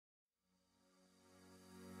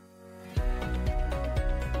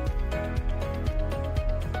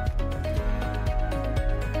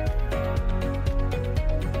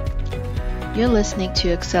You're listening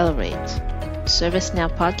to Accelerate, a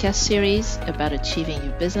ServiceNow podcast series about achieving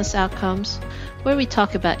your business outcomes, where we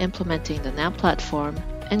talk about implementing the Now platform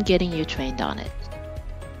and getting you trained on it.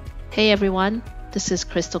 Hey everyone, this is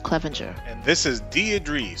Crystal Clevenger. And this is Dee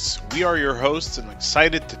Idris. We are your hosts and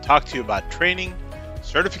excited to talk to you about training,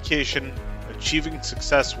 certification, achieving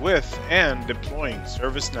success with, and deploying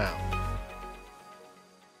ServiceNow.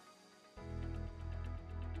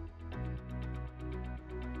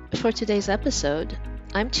 For today's episode,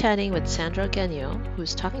 I'm chatting with Sandra Gagnon,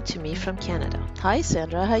 who's talking to me from Canada. Hi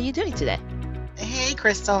Sandra, how are you doing today? Hey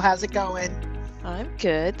Crystal, how's it going? I'm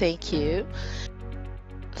good, thank you.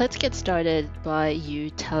 Let's get started by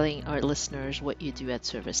you telling our listeners what you do at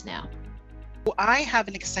ServiceNow. Well, I have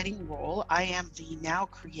an exciting role. I am the Now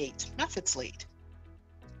Create Methods Lead.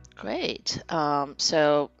 Great.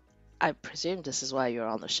 So I presume this is why you're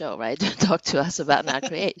on the show, right? To talk to us about Now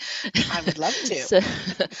Create. I would love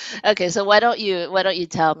to. So why don't you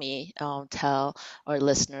tell our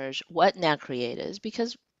listeners what Now Create is,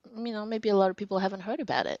 because maybe a lot of people haven't heard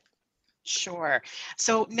about it. Sure.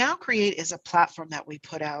 So Now Create is a platform that we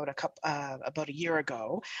put out about a year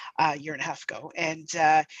ago, year and a half ago. And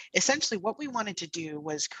essentially what we wanted to do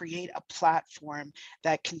was create a platform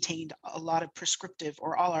that contained a lot of prescriptive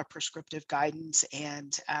or all our prescriptive guidance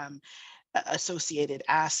and associated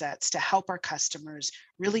assets to help our customers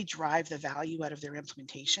really drive the value out of their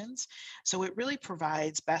implementations. So it really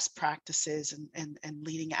provides best practices and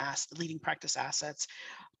leading practice assets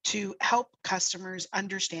to help customers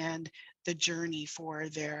understand the journey for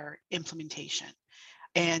their implementation.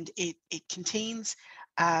 And it contains,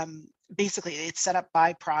 basically it's set up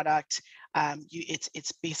by product.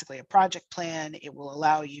 It's basically a project plan. It will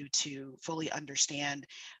allow you to fully understand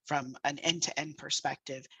from an end-to-end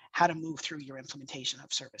perspective how to move through your implementation of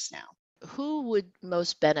ServiceNow. Who would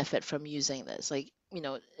most benefit from using this?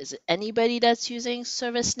 Is it anybody that's using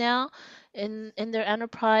ServiceNow in their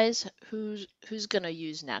enterprise? Who's going to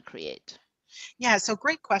use Now Create? Yeah, so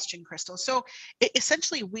great question, Crystal. So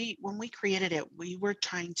essentially, when we created it, we were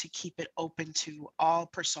trying to keep it open to all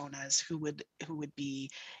personas who would be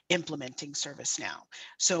implementing ServiceNow.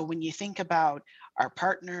 So when you think about our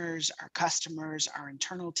partners, our customers, our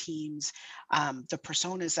internal teams, the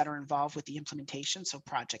personas that are involved with the implementation, so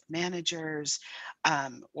project managers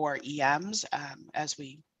or EMs, as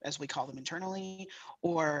we call them internally,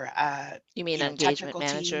 or you mean engagement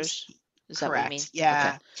managers? Teams. Is Correct. That what you mean?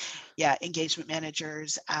 Yeah. Okay. Yeah, engagement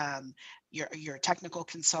managers, your technical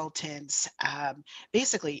consultants,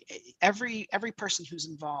 basically every person who's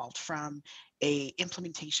involved from a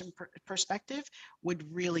implementation perspective would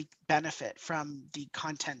really benefit from the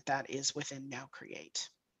content that is within Now Create.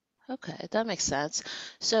 Okay, that makes sense.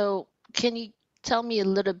 So can you tell me a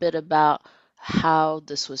little bit about how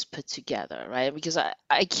this was put together, right? Because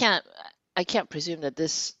I can't presume that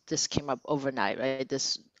this came up overnight, right?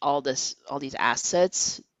 All these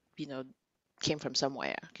assets, came from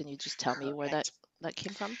somewhere. Can you just tell me where that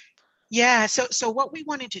came from? Yeah, so what we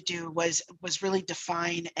wanted to do was really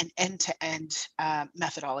define an end-to-end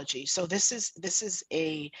methodology. So this is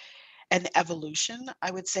an evolution,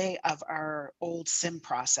 I would say, of our old SIM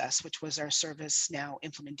process, which was our ServiceNow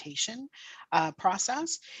implementation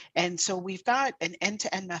process. And so we've got an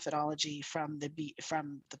end-to-end methodology from the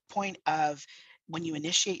point of when you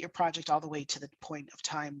initiate your project all the way to the point of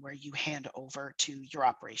time where you hand over to your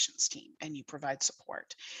operations team and you provide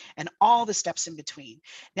support and all the steps in between.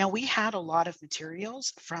 Now, we had a lot of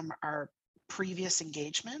materials from our previous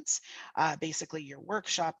engagements, basically your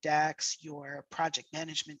workshop decks, your project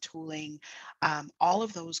management tooling, all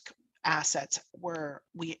of those assets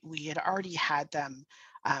we had already had them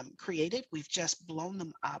created. We've just blown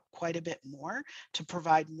them up quite a bit more to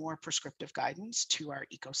provide more prescriptive guidance to our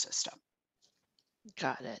ecosystem.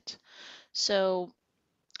 Got it. So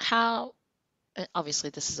how,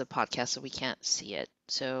 obviously this is a podcast, so we can't see it.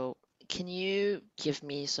 So can you give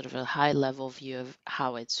me sort of a high level view of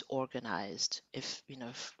how it's organized if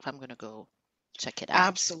I'm going to go check it out?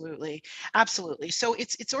 Absolutely. So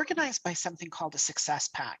it's organized by something called a success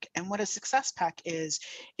pack. And what a success pack is,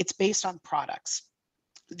 it's based on products.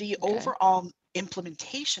 The overall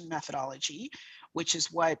implementation methodology, which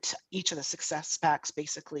is what each of the success packs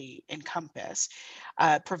basically encompass,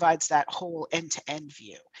 provides that whole end-to-end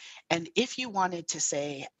view. And if you wanted to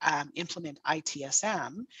say implement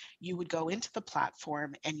ITSM, you would go into the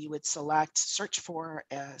platform and you would search for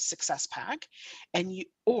a success pack,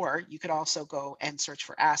 or you could also go and search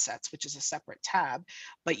for assets, which is a separate tab.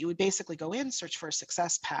 But you would basically go in, search for a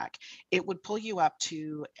success pack. It would pull you up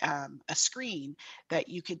to a screen that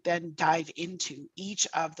you could then dive into each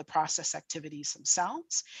of the process activities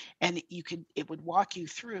themselves. And it would walk you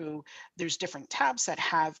through, there's different tabs that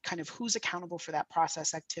have kind of who's accountable for that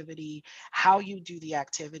process activity, how you do the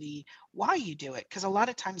activity, why you do it. Because a lot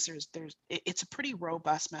of times it's a pretty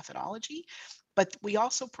robust methodology, but we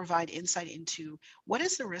also provide insight into what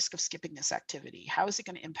is the risk of skipping this activity? How is it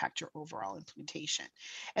going to impact your overall implementation?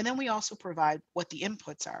 And then we also provide what the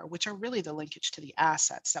inputs are, which are really the linkage to the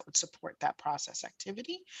assets that would support that process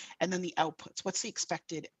activity. And then the outputs, what's the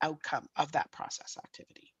expected outcome of that process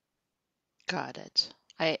activity? Got it.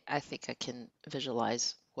 I think I can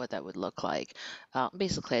visualize what that would look like.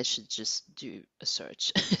 Basically, I should just do a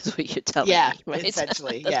search, is what you're telling Yeah, me, right?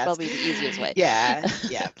 essentially, That's yes. probably the easiest way. Yeah,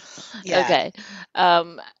 yeah, yeah. Okay.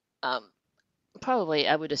 Probably,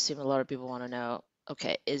 I would assume a lot of people want to know,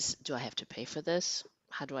 okay, do I have to pay for this?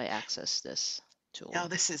 How do I access this tool? No,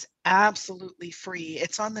 this is absolutely free.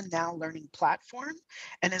 It's on the Now Learning platform.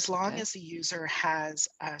 And as long Okay. as the user has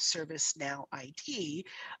a ServiceNow ID,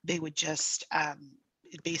 they would just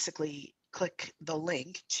basically click the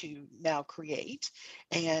link to Now Create,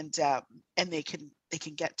 and they can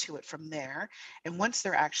get to it from there. And once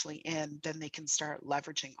they're actually in, then they can start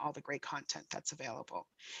leveraging all the great content that's available.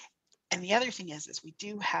 And the other thing is we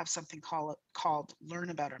do have something called Learn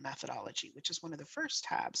About Our Methodology, which is one of the first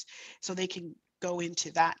tabs. So they can go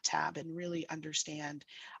into that tab and really understand,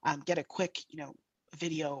 get a quick,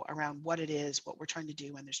 video around what it is, what we're trying to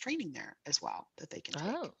do, and there's training there as well that they can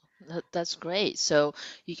take. Oh, that's great. So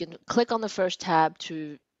you can click on the first tab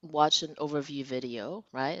to watch an overview video,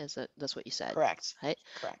 right? That's what you said, Correct. right?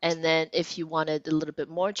 Correct. And then if you wanted a little bit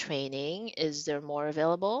more training, is there more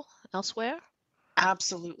available elsewhere?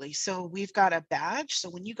 Absolutely. So we've got a badge. So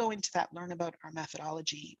when you go into that Learn About Our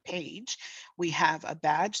Methodology page, we have a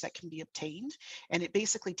badge that can be obtained, and it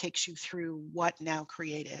basically takes you through what Now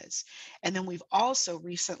Create is. And then we've also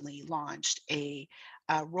recently launched a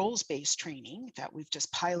roles-based training that we've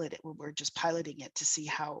just piloted. We're just piloting it to see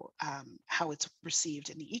how it's received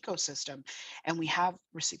in the ecosystem, and we have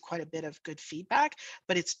received quite a bit of good feedback.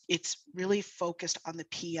 But it's really focused on the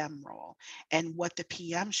PM role and what the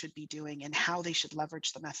PM should be doing and how they should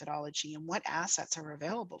leverage the methodology and what assets are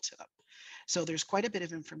available to them. So there's quite a bit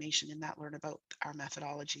of information in that Learn About Our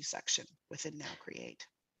Methodology section within Now Create.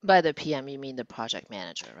 By the PM, you mean the project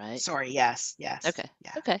manager, right? Sorry, yes. Okay.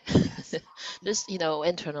 Yeah. Okay. Yes. Just,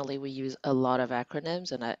 internally we use a lot of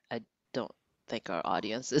acronyms, and I don't think our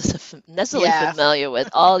audience is necessarily familiar with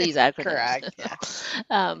all these acronyms. Correct.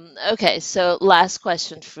 Yeah. Okay, so last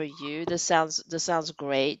question for you. This sounds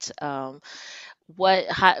great. Where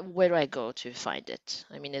do I go to find it?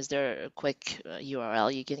 I mean, is there a quick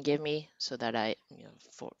URL you can give me so that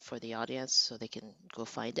for the audience so they can go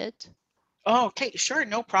find it? Oh, okay, sure,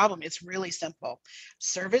 no problem. It's really simple.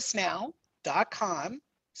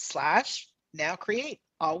 servicenow.com/nowcreate,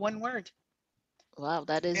 all one word. Wow,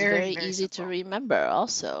 that is very easy to remember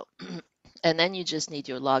also. And then you just need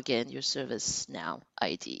your login, your ServiceNow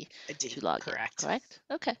ID to log in, correct?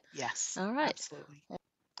 Okay. Yes. All right. Absolutely.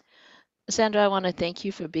 Sandra, I want to thank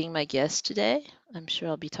you for being my guest today. I'm sure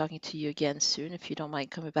I'll be talking to you again soon if you don't mind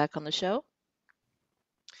coming back on the show.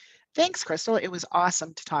 Thanks, Crystal. It was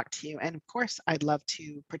awesome to talk to you. And of course, I'd love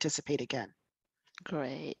to participate again.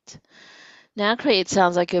 Great. Now Create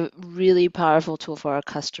sounds like a really powerful tool for our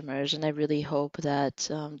customers, and I really hope that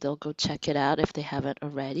they'll go check it out if they haven't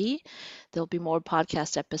already. There'll be more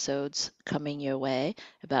podcast episodes coming your way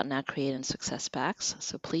about Now Create and SuccessFacts,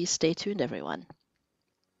 so please stay tuned, everyone.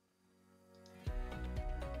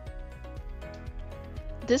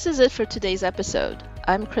 This is it for today's episode.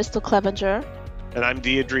 I'm Crystal Clevenger. And I'm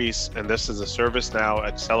Dee Idris, and this is the ServiceNow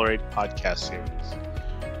Accelerate podcast series.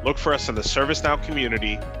 Look for us in the ServiceNow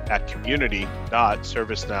community at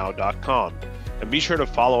community.servicenow.com. And be sure to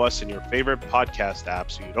follow us in your favorite podcast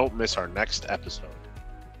app so you don't miss our next episode.